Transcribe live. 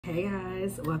Hey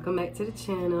guys, welcome back to the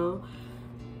channel.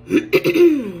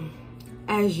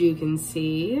 As you can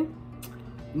see,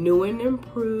 new and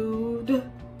improved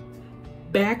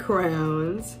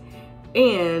backgrounds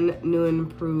and new and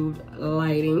improved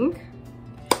lighting.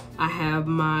 I have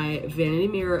my vanity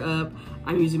mirror up.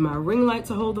 I'm using my ring light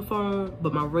to hold the phone,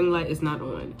 but my ring light is not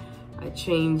on. I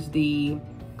changed the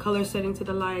color setting to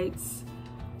the lights.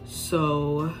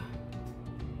 So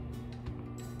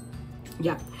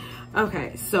yeah.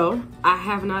 Okay, so I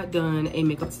have not done a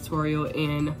makeup tutorial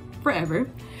in forever.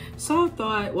 So I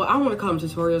thought, well, I want to call them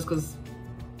tutorials because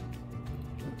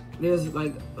there's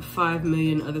like 5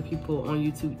 million other people on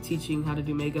YouTube teaching how to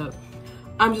do makeup.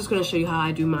 I'm just going to show you how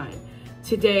I do mine.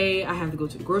 Today, I have to go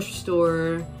to the grocery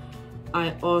store.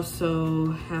 I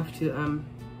also have to,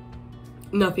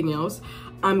 nothing else.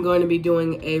 I'm going to be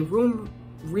doing a room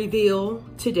reveal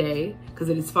today because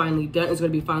it is finally done. It's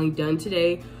going to be finally done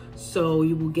today. So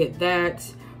you will get that,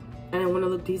 and I want to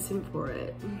look decent for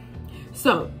it.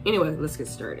 So anyway, let's get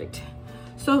started.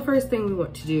 So first thing we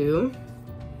want to do,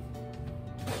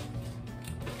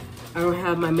 I don't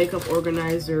have my makeup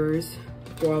organizers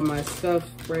for all my stuff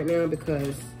right now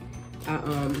because I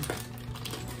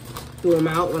threw them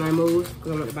out when I moved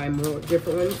because I want to buy more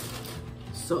different ones.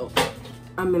 So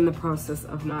I'm in the process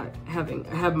of not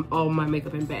having all my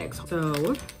makeup in bags.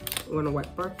 So we're gonna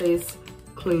wipe our face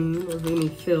clean of any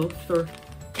filth or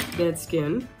dead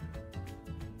skin.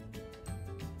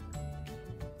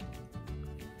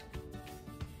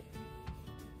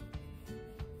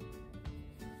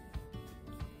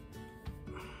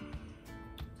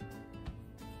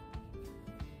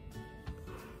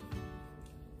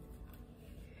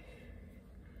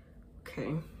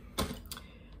 Okay,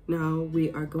 now we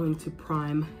are going to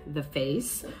prime the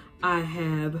face. I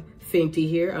have Fenty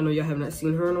here. I know y'all have not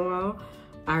seen her in a while.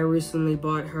 I recently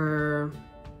bought her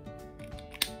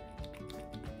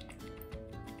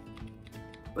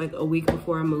like a week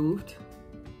before I moved.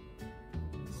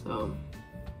 So,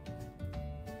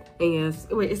 and yes,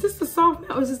 wait, is this the soft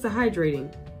matte or is this the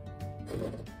hydrating?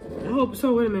 I hope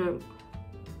so. Wait a minute.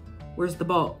 Where's the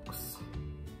box?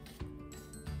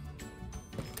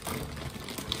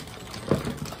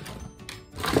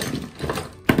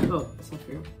 Oh, it's up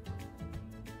here.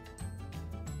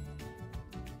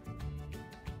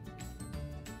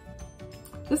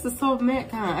 This is soft matte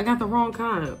kind. I got the wrong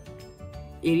kind.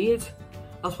 Idiot.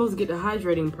 I was supposed to get the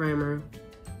hydrating primer.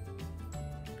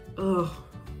 Oh,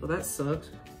 well that sucks.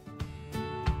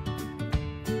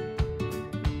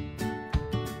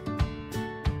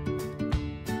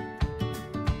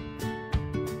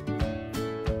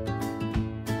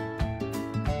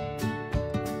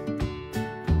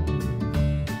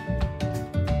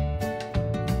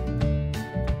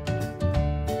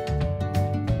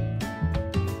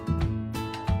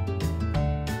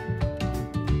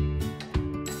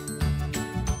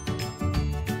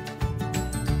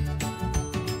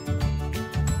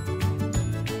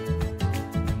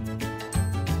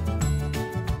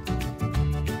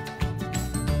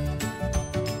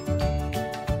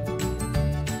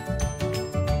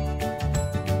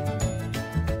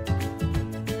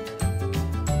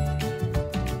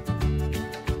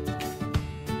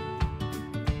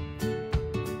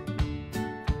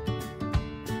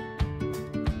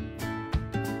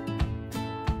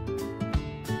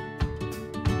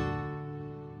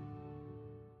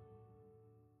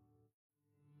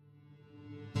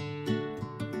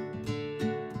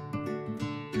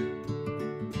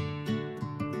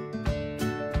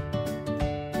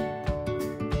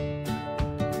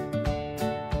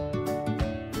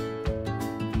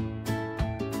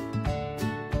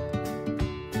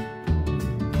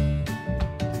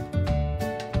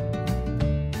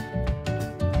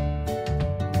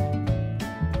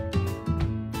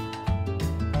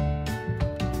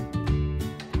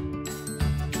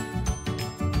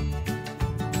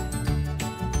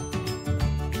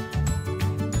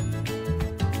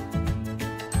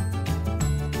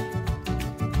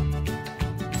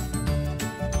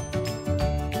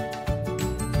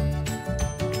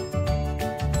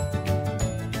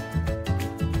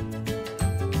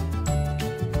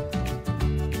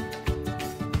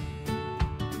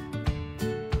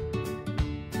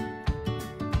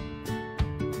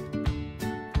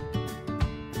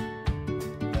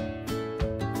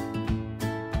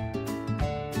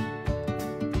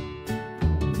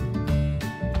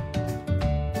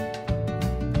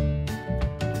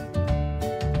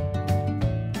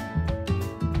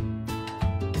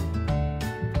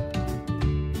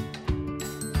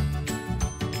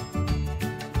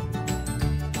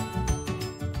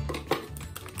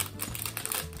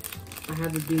 I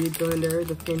have the beauty blender,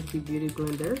 the Fenty beauty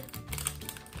blender.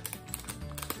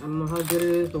 don't know how good it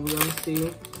is, but we're gonna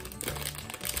see.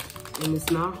 And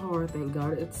it's not hard, thank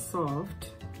God it's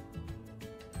soft.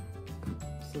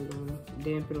 So I'm gonna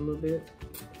damp it a little bit.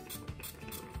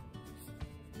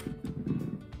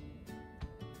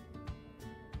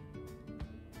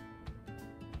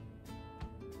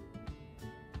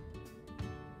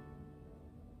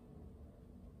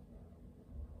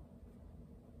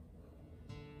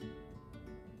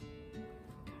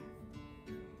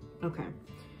 Okay,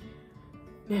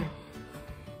 now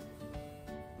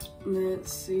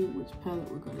let's see which palette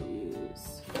we're gonna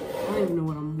use. I don't even know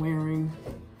what I'm wearing.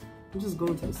 I'm just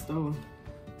going to the store.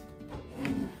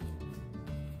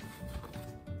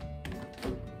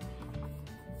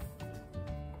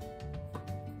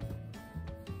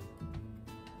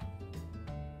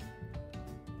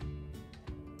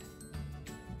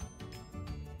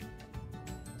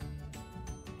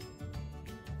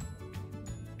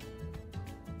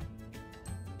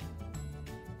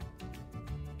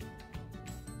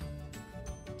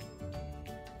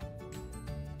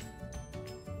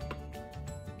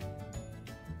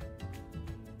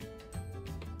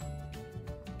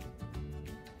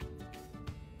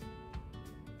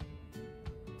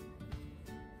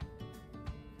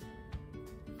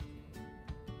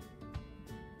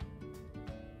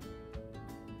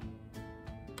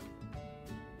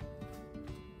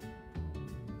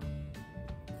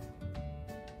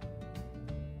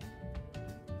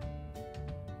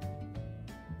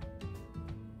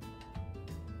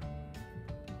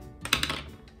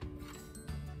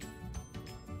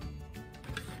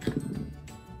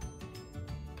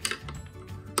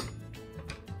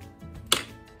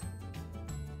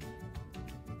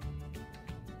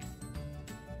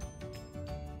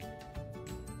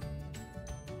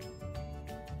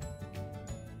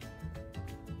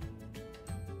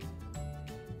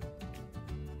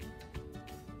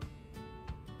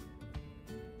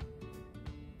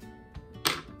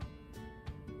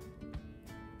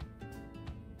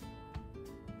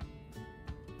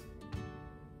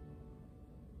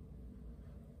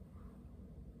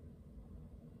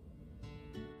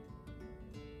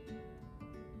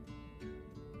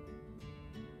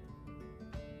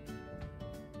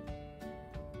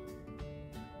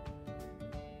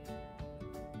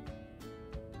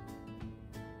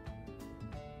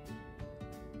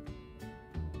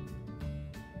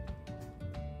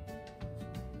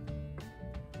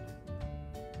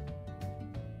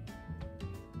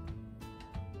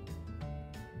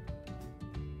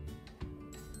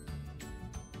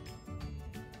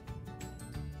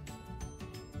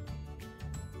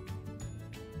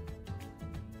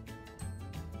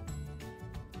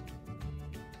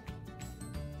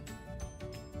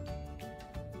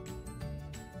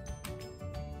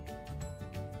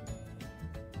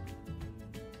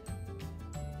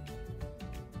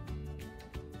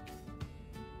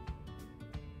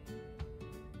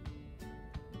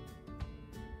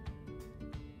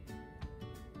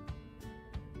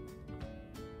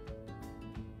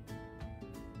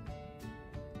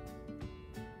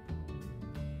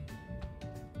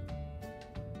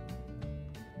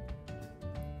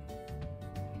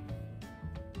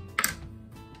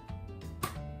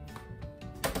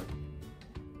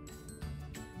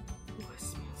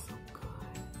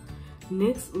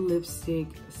 NYX lipstick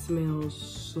smells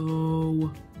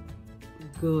so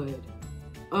good.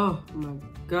 Oh my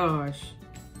gosh.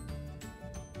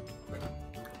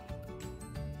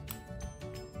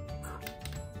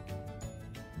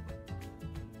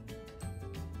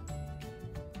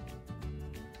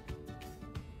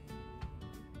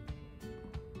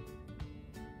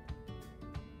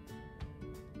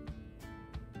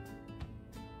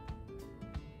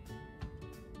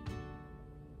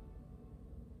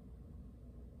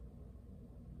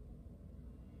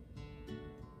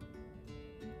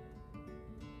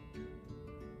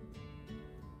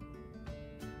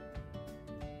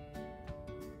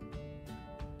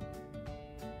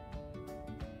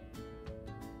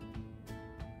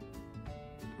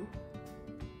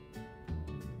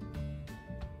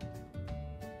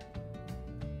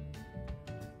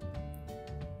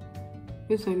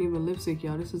 This ain't even lipstick,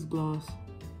 y'all. This is gloss.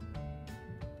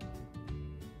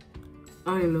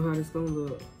 I don't even know how this gonna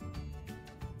look.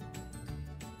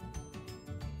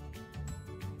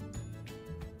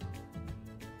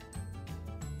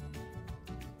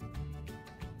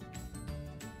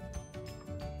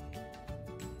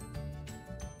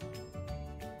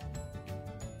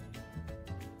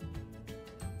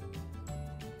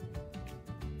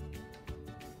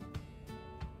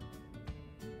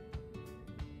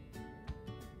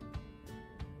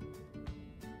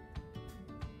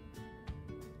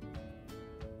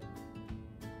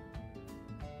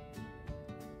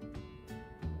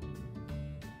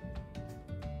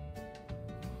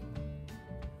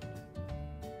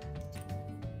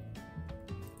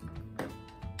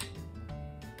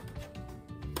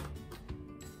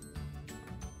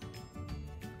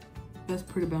 That's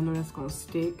pretty, but I know that's gonna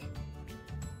stick.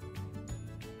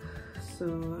 So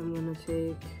I'm gonna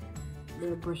take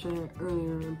that brush I had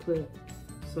earlier and put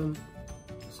some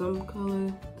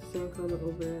color, same color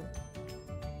over it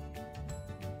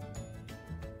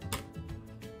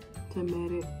to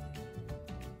matte it.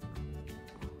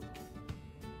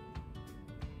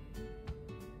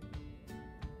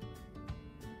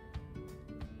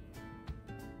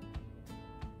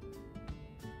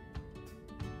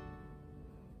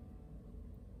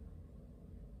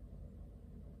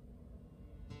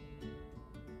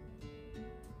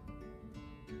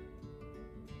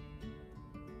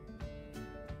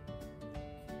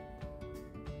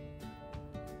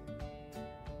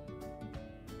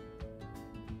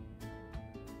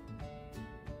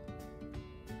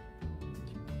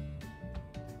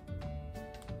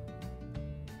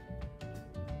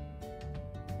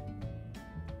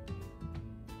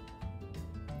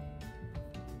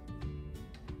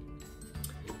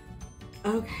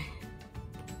 Okay,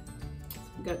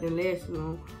 got the lashes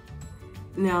on.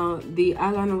 Now the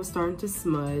eyeliner was starting to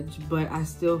smudge, but I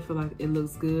still feel like it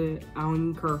looks good. I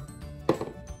don't even care.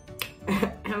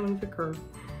 I don't even care.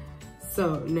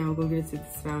 So now we're gonna get into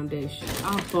this foundation.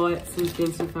 I bought some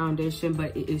Fenty foundation,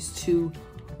 but it is too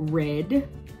red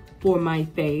for my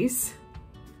face.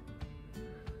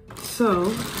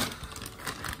 So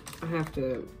I have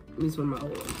to use one of my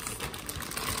old ones.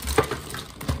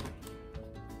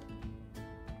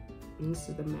 This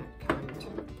is the matte kind.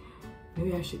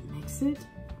 Maybe I should mix it.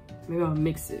 Maybe I'll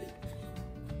mix it.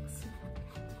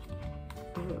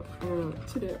 I don't know what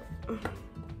to do.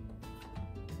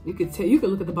 You could tell. You could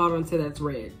look at the bottle and say that's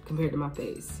red compared to my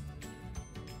face.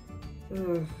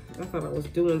 I thought I was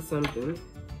doing something,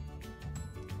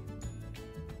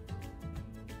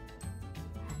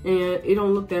 and it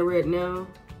don't look that red now.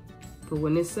 But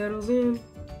when it settles in,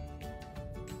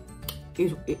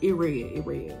 it red. It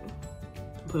red.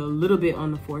 Put a little bit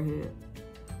on the forehead.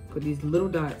 Put these little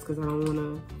dots because I don't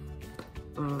want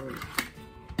to,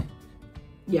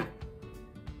 yeah.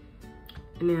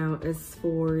 Now, as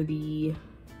for the,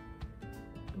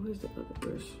 where's the other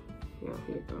brush? Yeah,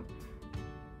 here you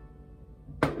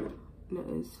go. Now,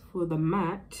 as for the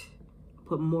matte,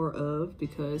 put more of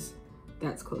because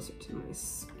that's closer to my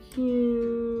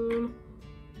skin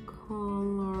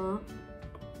color.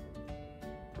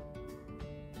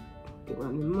 Get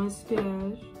around the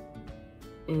mustache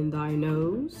and thy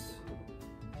nose.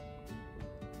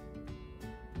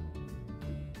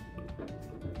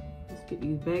 Let's get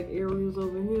these back areas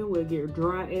over here where it get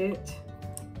dry at.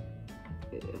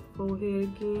 Forehead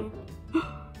again.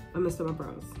 I messed up my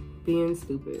brows. Being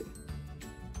stupid.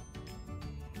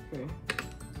 Okay.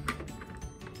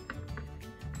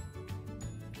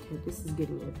 Okay, this is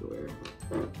getting everywhere.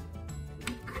 I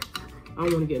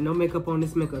don't want to get no makeup on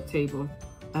this makeup table.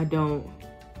 I don't.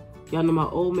 Y'all know my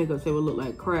old makeup table look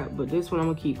like crap, but this one I'm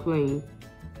gonna keep clean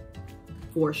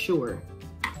for sure.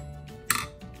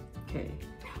 Okay,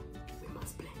 now we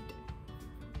must blend.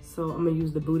 So I'm gonna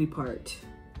use the booty part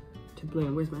to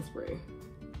blend. Where's my spray?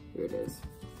 Here it is.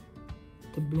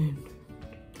 To blend.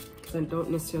 I don't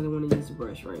necessarily want to use a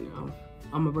brush right now.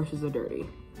 All my brushes are dirty.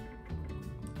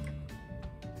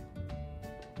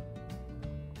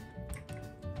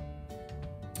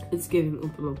 It's giving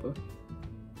Oompa Loompa.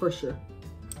 For sure.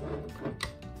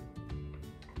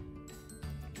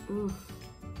 Oof.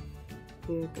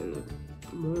 Yeah, gonna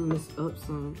warm this up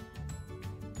some.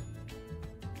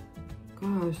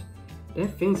 Gosh,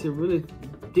 that Fenty really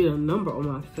did a number on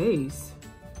my face.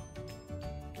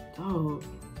 Dog.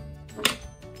 It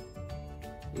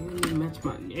didn't even match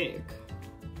my neck.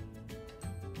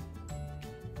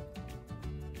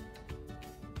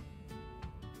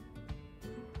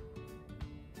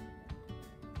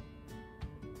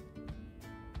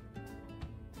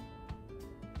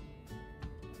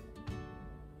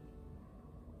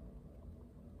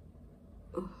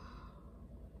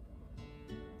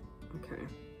 Okay.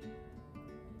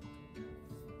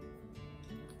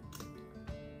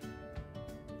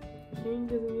 Shane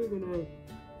doesn't hear good night.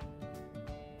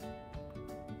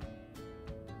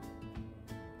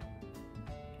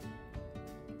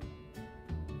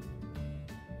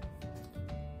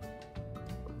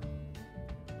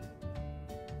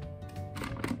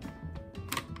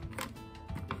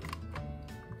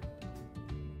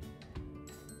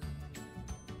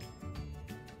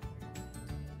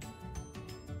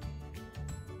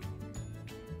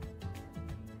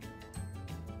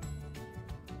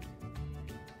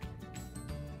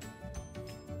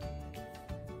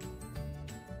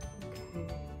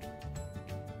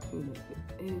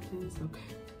 The edges,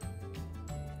 okay.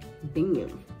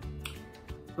 Bam.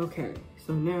 Okay,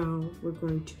 so now we're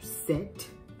going to set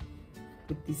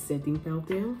with the setting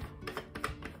powder.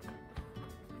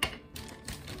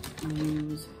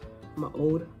 Use my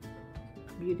old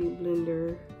beauty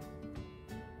blender.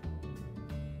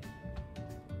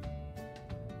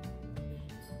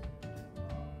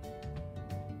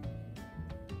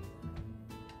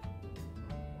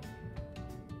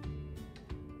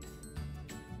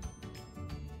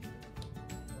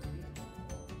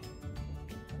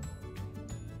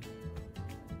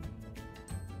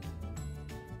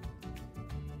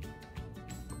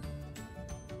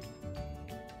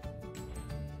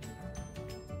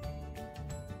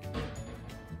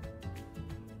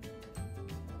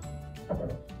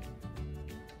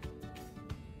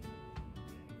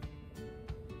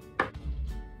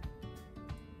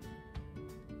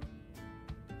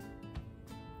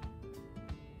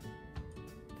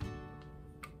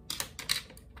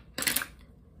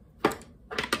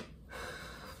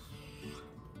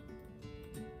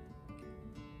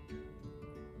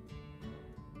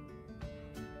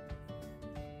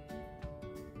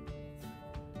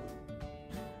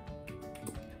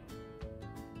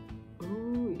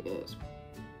 Oh yes.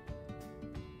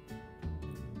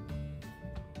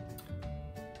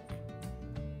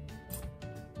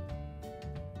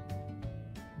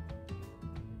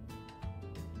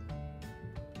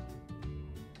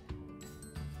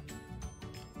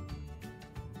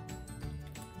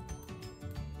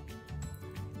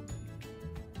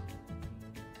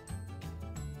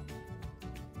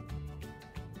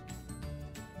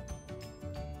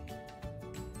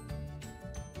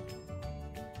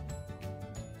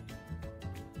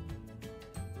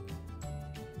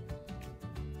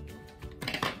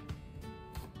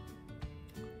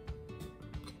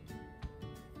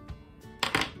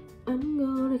 I'm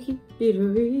gonna keep it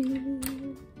real.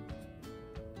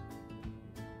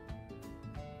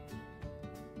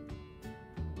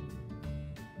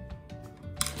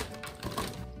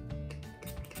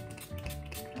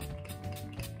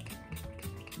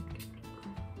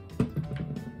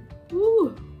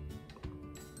 Woo.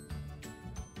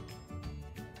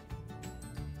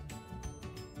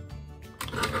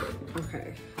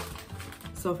 Okay,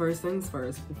 so first things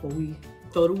first, before we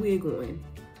throw the wig on,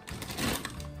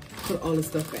 put all the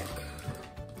stuff back.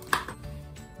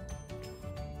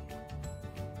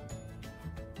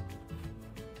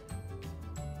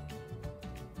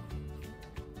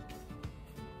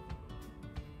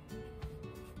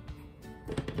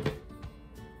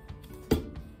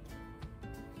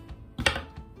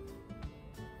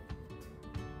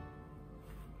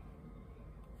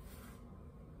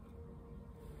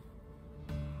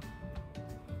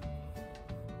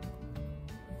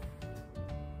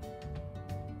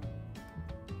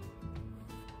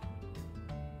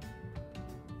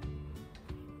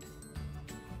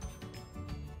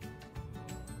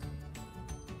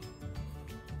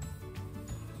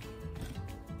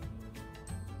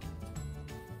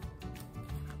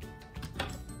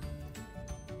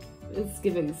 It's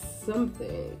giving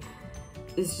something.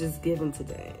 It's just given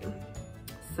today.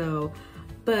 So,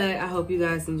 but I hope you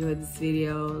guys enjoyed this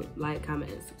video. Like,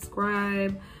 comment, and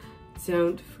subscribe.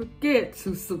 Don't forget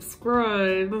to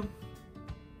subscribe.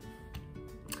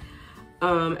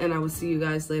 And I will see you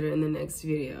guys later in the next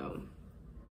video.